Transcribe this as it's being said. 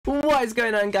What is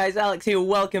going on, guys? Alex here.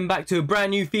 Welcome back to a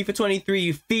brand new FIFA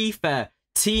 23 FIFA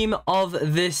Team of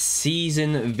the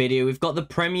Season video. We've got the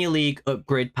Premier League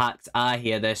upgrade packs are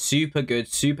here. They're super good,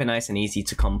 super nice and easy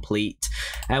to complete.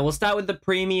 We'll start with the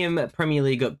Premium Premier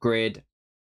League upgrade,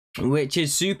 which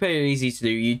is super easy to do.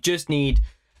 You just need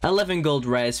 11 gold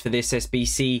rares for this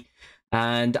SBC.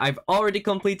 And I've already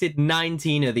completed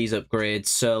 19 of these upgrades.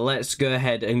 So let's go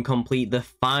ahead and complete the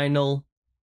final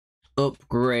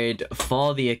upgrade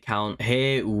for the account.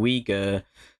 Here we go.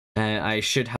 I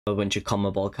should have a bunch of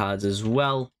combo ball cards as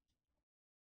well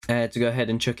to go ahead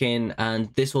and chuck in,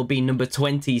 and this will be number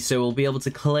 20, so we'll be able to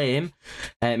claim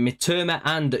Mitoma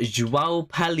and Joao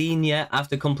Palhinha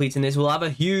after completing this. We'll have a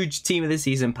huge Team of the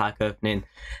Season pack opening,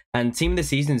 and Team of the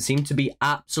Season seem to be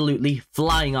absolutely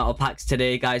flying out of packs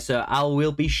today, guys, so I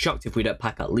will be shocked if we don't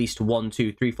pack at least 1,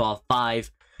 2, 3, 4,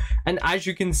 5. And as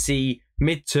you can see,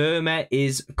 Mitoma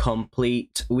is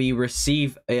complete. We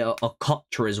receive a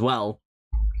Kocha as well.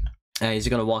 Is he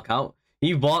going to walk out?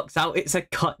 He walks out. It's a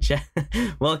Kocha.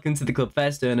 Welcome to the club.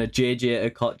 First owner,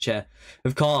 JJ Kocha.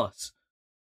 Of course.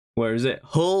 Where is it?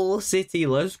 Hull City.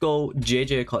 Let's go,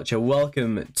 JJ Kocha.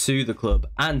 Welcome to the club.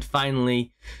 And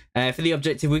finally, for the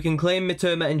objective, we can claim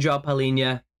Mitoma and Joao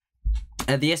Palhinha.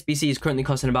 The SBC is currently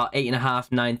costing about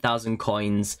 8,500, 9,000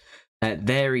 coins.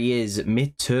 There he is,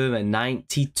 Mitoma,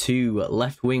 92,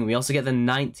 left wing. We also get the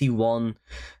 91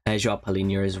 Joao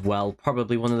Palhinha as well.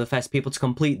 Probably one of the first people to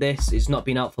complete this. It's not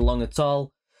been out for long at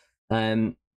all.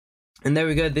 And there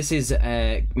we go. This is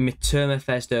Mitoma,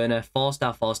 first owner,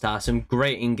 4-star, 4-star. Some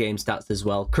great in-game stats as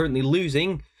well. Currently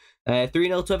losing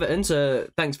 3-0 to Everton, so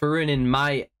thanks for ruining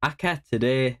my Aka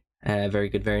today. Very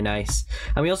good, very nice.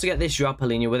 And we also get this Joao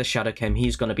Palhinha with a Shadow Chem.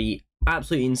 He's going to be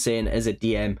absolutely insane as a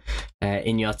DM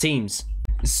in your teams.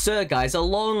 So, guys,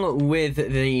 along with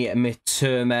the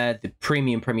Mitoma, the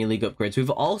Premium Premier League upgrades, we've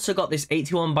also got this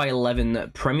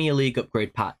 81/11 Premier League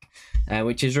upgrade pack,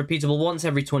 which is repeatable once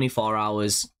every 24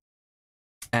 hours,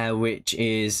 which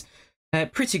is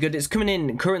pretty good. It's coming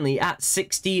in currently at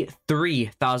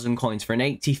 63,000 coins for an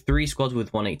 83 squad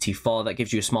with 184. That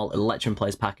gives you a small Electrum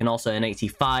Players pack, and also an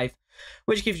 85,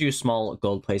 which gives you a small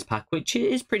Gold Players pack, which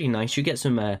is pretty nice. You get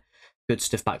some good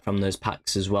stuff back from those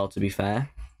packs as well, to be fair.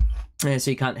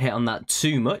 So you can't hit on that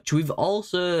too much. We've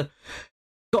also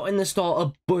got in the store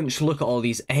a bunch. Look at all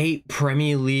these 8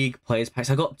 Premier League Players packs.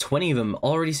 I got 20 of them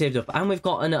already saved up, and we've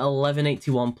got an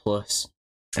 1181 plus,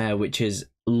 which is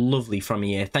lovely from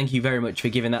here. Thank you very much for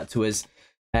giving that to us,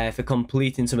 for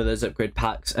completing some of those upgrade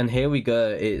packs. And here we go.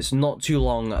 It's not too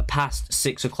long past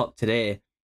 6 o'clock today,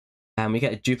 and we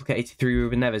get a duplicate 83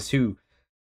 Ruben Neves, who,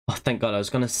 oh thank God, I was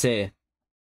gonna say,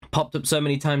 popped up so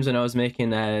many times when I was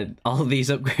making all these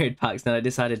upgrade packs, and I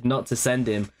decided not to send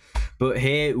him. But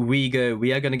here we go.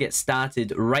 We are going to get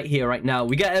started right here, right now.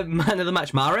 We get a man of the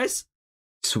match, Mahrez.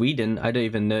 Sweden, I don't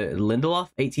even know.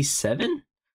 Lindelof, 87?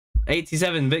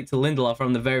 87 Victor Lindelof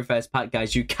from the very first pack,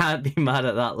 guys. You can't be mad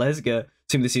at that. Let's go.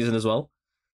 Team of the Season as well.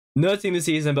 No Team of the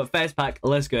Season, but first pack,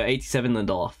 let's go. 87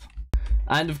 Lindelof.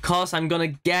 And of course, I'm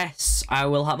going to guess I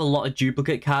will have a lot of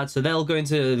duplicate cards. So they'll go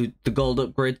into the gold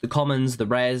upgrade, the commons, the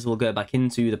rares will go back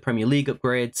into the Premier League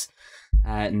upgrades.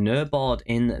 No board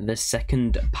in the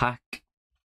second pack.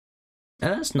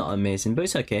 That's not amazing, but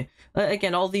it's okay.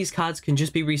 Again, all these cards can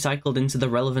just be recycled into the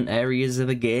relevant areas of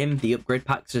the game. The upgrade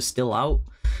packs are still out.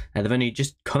 They've only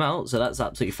just come out, so that's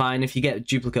absolutely fine. If you get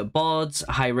duplicate boards,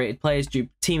 high-rated players,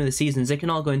 Team of the Seasons, they can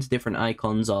all go into different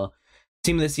icons or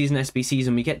Team of the Season SBCs,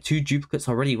 and we get 2 duplicates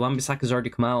already. Wan-Bissaka's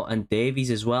already come out, and Davies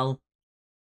as well.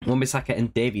 Wan-Bissaka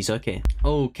and Davies, okay.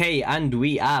 Okay, and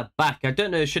we are back. I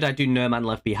don't know, should I do No Man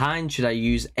Left Behind? Should I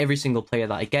use every single player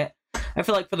that I get? I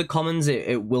feel like for the commons,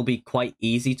 it will be quite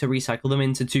easy to recycle them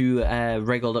into 2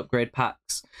 regular upgrade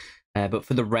packs. But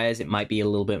for the rares, it might be a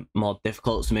little bit more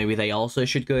difficult, so maybe they also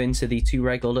should go into the 2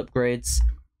 regular upgrades.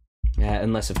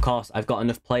 Unless, of course, I've got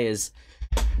enough players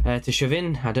to shove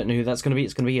in. I don't know who that's going to be.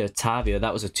 It's going to be Otavio.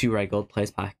 That was a 2 rare gold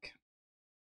players pack.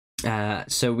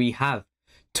 So we have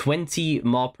 20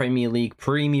 more Premier League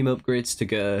premium upgrades to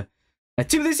go.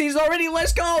 2 of the season already.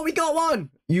 Let's go. We got 1.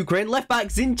 Ukraine left back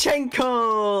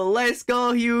Zinchenko. Let's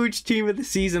go. Huge Team of the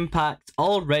Season packed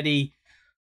already.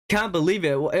 Can't believe it.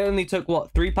 It only took,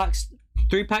 what, 3 packs?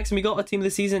 3 packs and we got a Team of the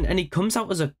Season, and he comes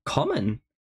out as a common.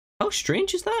 How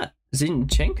strange is that?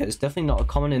 Zinchenko is definitely not a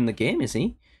common in the game, is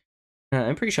he?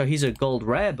 I'm pretty sure he's a gold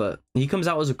rare, but he comes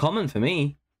out as a common for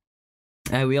me.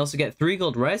 We also get 3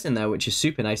 gold rares in there, which is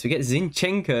super nice. We get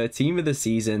Zinchenko, Team of the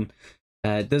Season.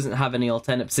 Doesn't have any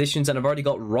alternate positions, and I've already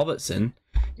got Robertson.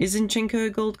 Is Zinchenko a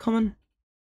gold common?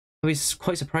 I was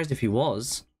quite surprised if he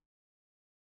was.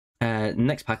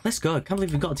 Next pack, let's go. I can't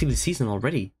believe we've got a team of the season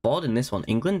already. Board in this one.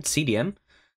 England, CDM.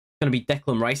 Going to be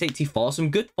Declan Rice, 84. Some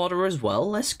good fodder as well.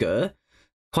 Let's go.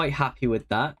 Quite happy with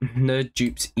that. No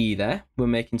dupes either. We're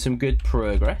making some good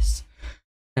progress.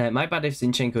 My bad if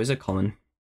Zinchenko is a common.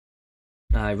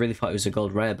 I really thought it was a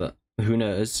gold rare, but who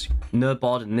knows. No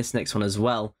board in this next one as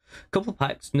well. Couple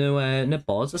packs, no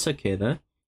boards. That's okay though.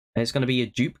 It's going to be a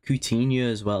dupe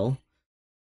Coutinho as well.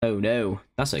 Oh no,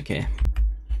 that's okay.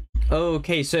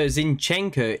 Okay, so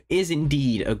Zinchenko is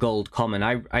indeed a gold common.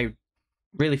 I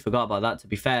really forgot about that, to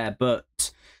be fair,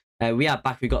 but we are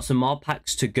back. We've got some more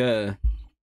packs to go.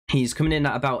 He's coming in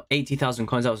at about 80,000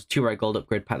 coins. That was a 2-rare gold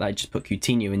upgrade pack that I just put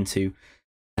Coutinho into.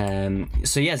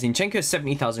 So yeah, Zinchenko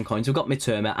 70,000 coins. We've got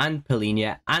Mitoma and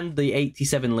Palhinha and the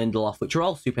 87 Lindelof, which are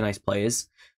all super nice players.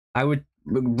 I would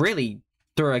really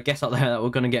throw a guess out there that we're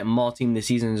going to get more team this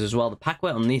season as well. The pack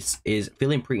weight on this is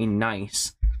feeling pretty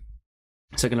nice.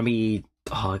 So going to be,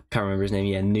 oh, I can't remember his name,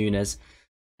 yeah, Nunes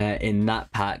in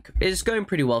that pack. It's going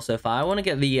pretty well so far. I want to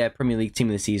get the Premier League team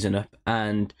of the season up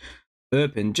and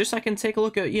open, just so I can take a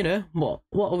look at, you know, what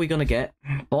are we going to get.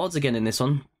 Boards again in this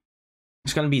one.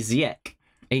 It's going to be Ziyech,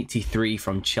 83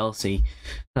 from Chelsea.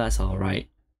 That's all right.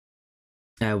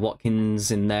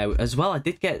 Watkins in there as well. I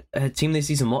did get a team this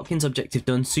season Watkins objective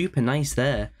done. Super nice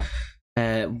there.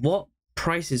 What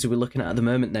prices are we looking at the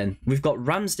moment then? We've got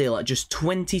Ramsdale at just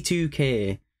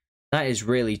 22k. That is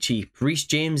really cheap. Reece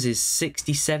James is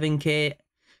 67k.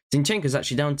 Zinchenko's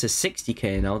actually down to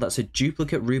 60k now. That's a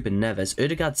duplicate Ruben Neves.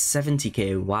 Odegaard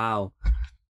 70k. Wow.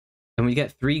 And we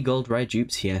get 3 gold rare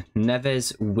dupes here.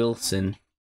 Neves, Wilson,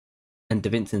 and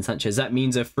Davinson Sanchez. That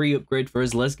means a free upgrade for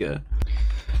us. Let's go.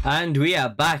 And we are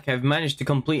back. I've managed to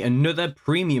complete another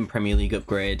premium Premier League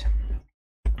upgrade.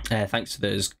 Thanks to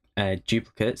those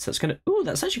duplicates. That's gonna. Oh,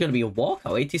 that's actually gonna be a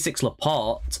walkout. 86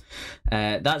 Laporte.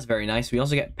 That's very nice. We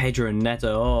also get Pedro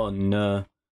Neto. Oh no.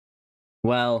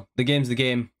 Well, the game's the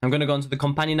game. I'm gonna go onto the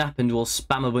companion app and we'll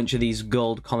spam a bunch of these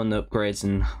gold common upgrades.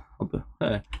 And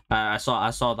I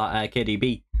saw that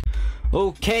KDB.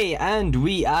 Okay, and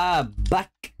we are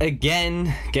back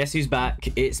again. Guess who's back?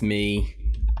 It's me.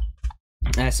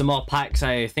 Some more packs.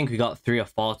 I think we got 3 or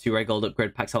 4 2-rare gold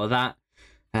upgrade packs out of that.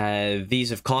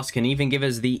 These, of course, can even give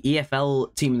us the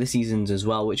EFL team of the seasons as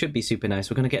well, which would be super nice.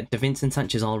 We're going to get Davinson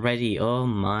Sanchez already. Oh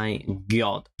my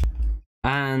god.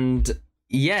 And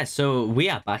yeah, so we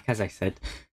are back, as I said.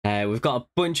 We've got a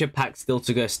bunch of packs still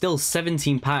to go. Still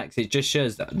 17 packs. It just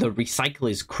shows that the recycle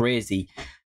is crazy.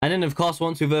 And then, of course,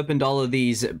 once we've opened all of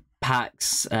these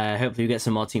packs, hopefully we get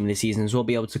some more team of the seasons. We'll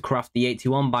be able to craft the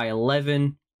 81 by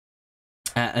 11.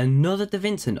 Another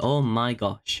Davinson. Oh my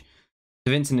gosh.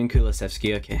 Davinson and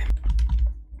Kulusevski. Okay.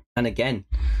 And again,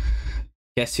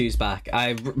 guess who's back?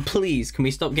 Please, can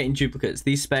we stop getting duplicates?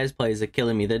 These Spurs players are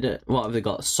killing me. What have they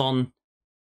got? Son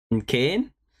and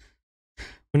Kane?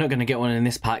 We're not going to get one in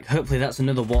this pack. Hopefully that's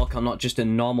another walkout, not just a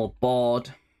normal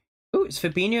board. Oh, it's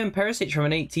Fabinho and Perisic from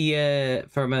an 80,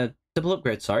 from a double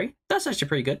upgrade, sorry. That's actually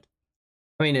pretty good.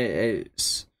 I mean,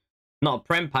 it's not a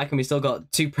Prem pack, and we still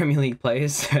got 2 Premier League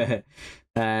players.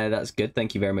 That's good.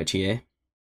 Thank you very much, EA.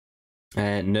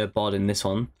 No board in this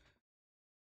one.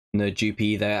 No dupe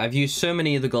either. I've used so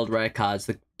many of the gold rare cards.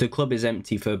 The club is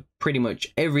empty for pretty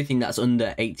much everything that's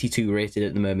under 82 rated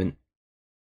at the moment.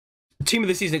 Team of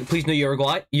the season, please no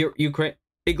Uruguay. Ukraine,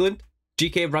 England,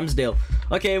 GK, Ramsdale.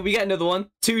 Okay, we get another one.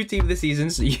 2 team of the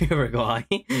seasons. Uruguay.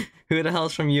 Who the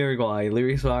hell's from Uruguay?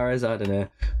 Luis Suarez? I don't know.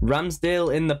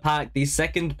 Ramsdale in the pack. The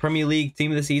 2nd Premier League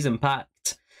team of the season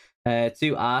packed.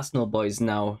 2 Arsenal boys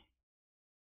now.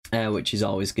 Which is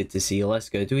always good to see. Let's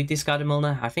go. Do we discard a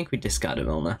Milner? I think we discard a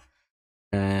Milner.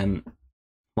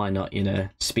 Why not, you know,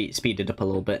 speed it up a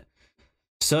little bit.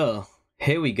 So,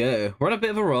 here we go. We're on a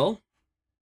bit of a roll.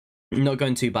 Not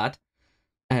going too bad.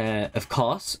 Of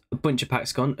course, a bunch of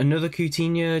packs gone. Another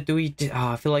Coutinho.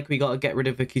 I feel like we got to get rid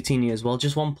of a Coutinho as well.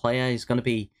 Just one player is going to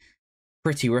be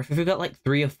pretty rough. If we got like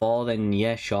 3 or 4, then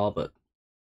yeah, sure. But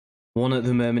one at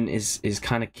the moment is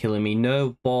kind of killing me.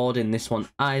 No board in this one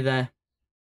either.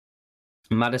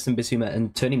 Madison Bissouma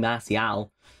and Tony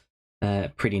Martial.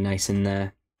 Pretty nice in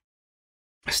there.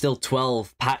 Still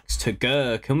 12 packs to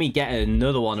go. Can we get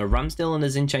another one? A Ramsdale and a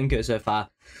Zinchenko so far.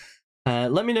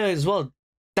 Let me know as well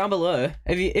down below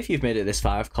if you've made it this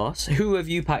far, of course. Who have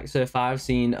you packed so far? I've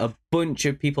seen a bunch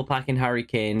of people packing Harry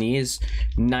Kane. He is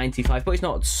 95, but he's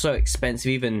not so expensive.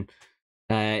 Even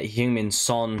Heung-min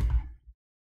Son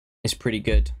is pretty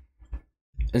good.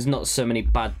 There's not so many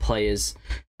bad players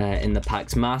in the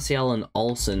packs. Martial and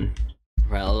Olsen.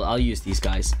 Right, I'll use these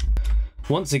guys.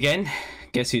 Once again,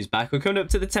 guess who's back? We're coming up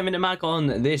to the 10-minute mark on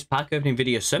this pack opening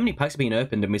video. So many packs have been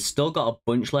opened and we've still got a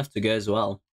bunch left to go as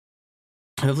well.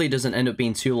 Hopefully it doesn't end up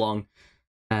being too long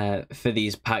for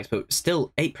these packs, but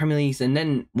still 8 Premier Leagues. And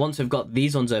then once we've got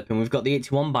these ones open, we've got the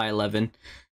 81 by 11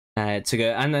 to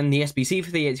go, and then the SBC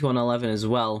for the 81-11 as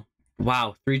well.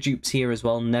 Wow, 3 dupes here as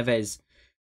well. NepentheZ,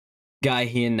 Guy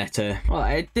here, Neto. Well,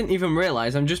 I didn't even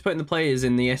realize I'm just putting the players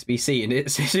in the SBC, and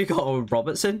it's actually got a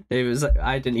Robertson.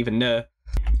 I didn't even know.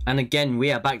 And again,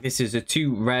 we are back. This is a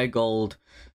 2 rare gold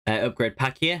upgrade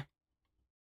pack here.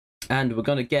 And we're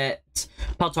going to get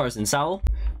Prem Tots and Saul.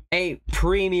 8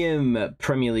 premium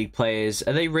Premier League players.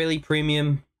 Are they really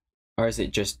premium? Or is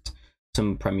it just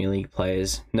some Premier League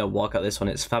players? No, walk out this one.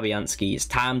 It's Fabianski. It's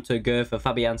time to go for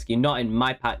Fabianski. Not in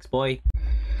my packs, boy.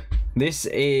 This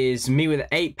is me with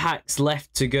 8 packs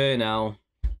left to go now.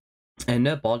 And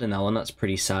no board in that one. That's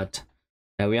pretty sad.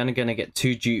 We are going to get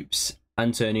 2 dupes.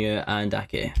 Antonio and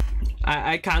Ake.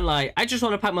 I can't lie. I just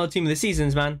want to pack my team of the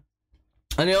seasons, man.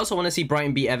 And I also want to see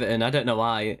Brighton beat Everton. I don't know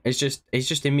why. It's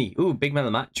just in me. Ooh, big man of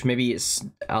the match. Maybe it's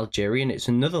Algerian. It's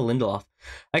another Lindelof.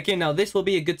 Okay, now this will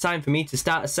be a good time for me to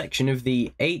start a section of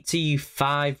the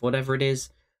 85, whatever it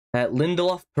is.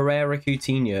 Lindelof, Pereira,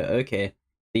 Coutinho. Okay.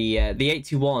 The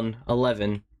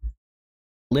 81-11.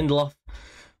 Lindelof,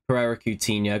 Pereira,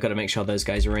 Coutinho. I've got to make sure those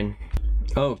guys are in.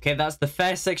 Okay, that's the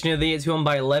first section of the 81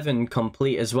 by 11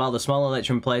 complete as well. The small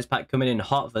Electrum players pack coming in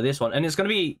hot for this one. And it's going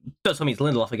to be... Don't tell me it's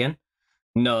Lindelof again.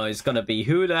 No, it's going to be...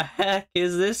 Who the heck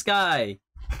is this guy?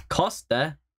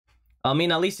 Costa? I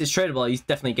mean, at least it's tradable. He's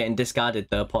definitely getting discarded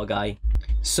though, poor guy.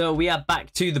 So we are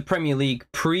back to the Premier League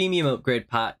premium upgrade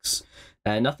packs.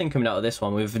 Nothing coming out of this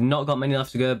one. We've not got many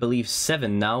left to go. I believe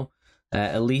 7 now.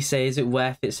 Elise, is it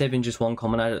worth it saving just 1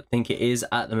 common? I don't think it is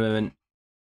at the moment.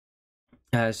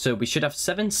 So we should have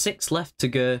 6 left to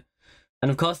go. And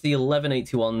of course the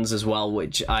 1181s as well,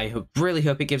 which I really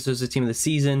hope it gives us a team of the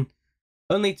season.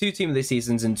 Only 2 team of the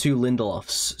seasons and 2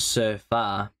 Lindelofs so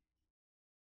far.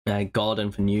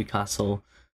 Gordon for Newcastle.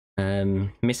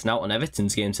 Missing out on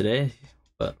Everton's game today,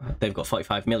 but they've got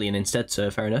 45 million instead, so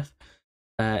fair enough.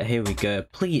 Here we go.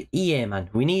 Please, EA, man.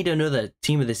 We need another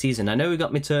team of the season. I know we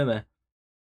got Mitoma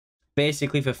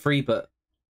basically for free, but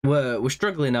we're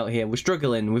struggling out here. We're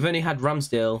struggling. We've only had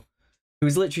Ramsdale,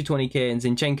 who's literally 20k, and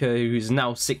Zinchenko, who's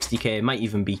now 60k. Might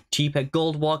even be cheaper.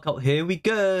 Gold walkout. Here we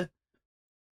go.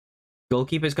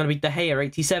 Goalkeeper's going to be De Gea,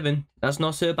 87. That's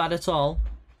not so bad at all.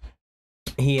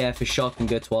 Here for sure can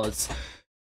go towards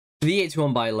the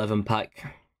 81 by 11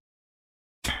 pack.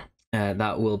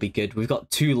 That will be good. We've got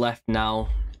 2 left now.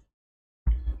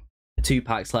 2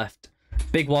 packs left.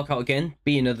 Big walkout again.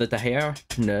 Be another De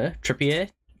Gea. No.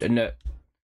 Trippier. No.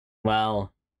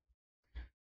 Well,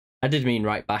 I did mean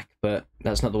right back, but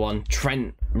that's not the one.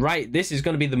 Trent. Right, this is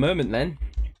going to be the moment then,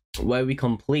 where we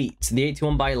complete the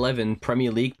 81 by 11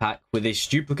 Premier League pack with this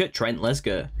duplicate Trent. Let's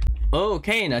go.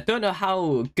 Okay, and I don't know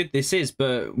how good this is,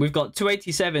 but we've got 2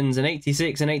 87s, an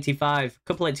 86, and 85, a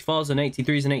couple 84s, and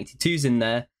 83s, and 82s in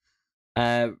there.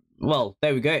 Well,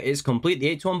 there we go. It's complete, the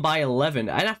 81 by 11,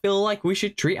 and I feel like we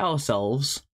should treat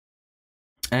ourselves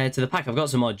to the pack. I've got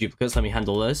some more duplicates. Let me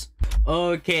handle those.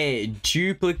 Okay,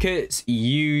 duplicates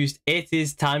used. It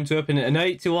is time to open an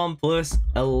 81 plus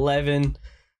 11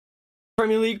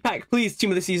 Premier League pack, please.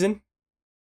 Team of the season.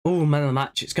 Oh, man of the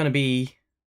match. It's going to be...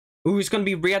 Ooh, it's going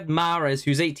to be Riyad Mahrez,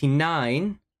 who's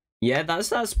 89. Yeah,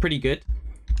 that's pretty good.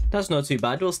 That's not too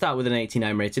bad. We'll start with an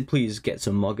 89 rated. Please get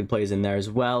some more good players in there as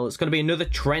well. It's going to be another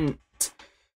Trent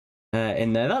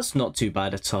in there. That's not too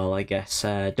bad at all, I guess.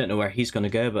 Don't know where he's going to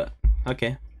go, but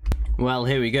okay. Well,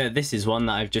 here we go. This is one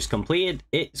that I've just completed.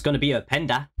 It's going to be a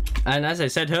Penda. And as I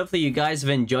said, hopefully you guys have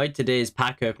enjoyed today's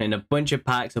pack opening. A bunch of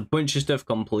packs, a bunch of stuff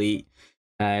complete.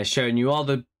 Showing you all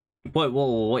the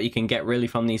what you can get really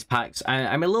from these packs.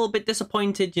 I'm a little bit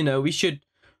disappointed. You know, we should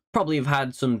probably have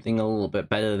had something a little bit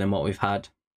better than what we've had.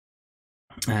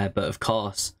 But of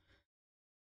course,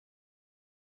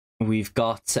 we've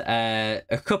got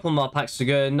a couple more packs to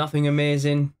go. Nothing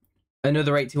amazing.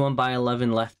 Another 81 by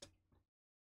 11 left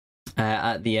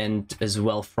at the end as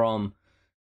well from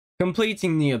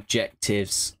completing the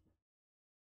objectives.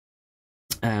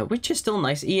 Which is still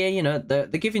nice. EA, you know, they're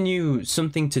giving you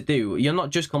something to do. You're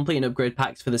not just completing upgrade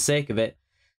packs for the sake of it.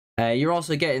 You're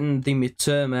also getting the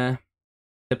Mitoma,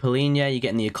 the Palhinha, you're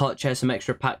getting the Okocha, some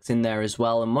extra packs in there as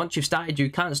well. And once you've started, you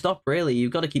can't stop, really.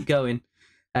 You've got to keep going.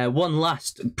 One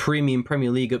last premium Premier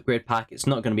League upgrade pack. It's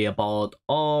not going to be a board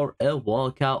or a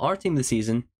walkout or team of the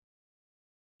season.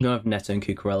 You don't have Neto and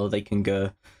Cucurella, they can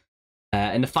go.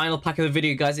 And the final pack of the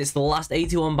video, guys, it's the last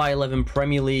 81 by 11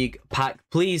 Premier League pack.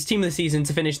 Please, team of the season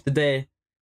to finish the day.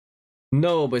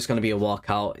 No, but it's going to be a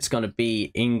walkout. It's going to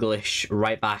be English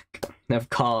right back. of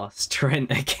course,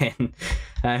 Trent again.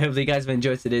 Hopefully you guys have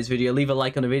enjoyed today's video. Leave a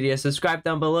like on the video, subscribe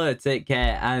down below. Take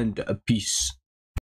care and peace.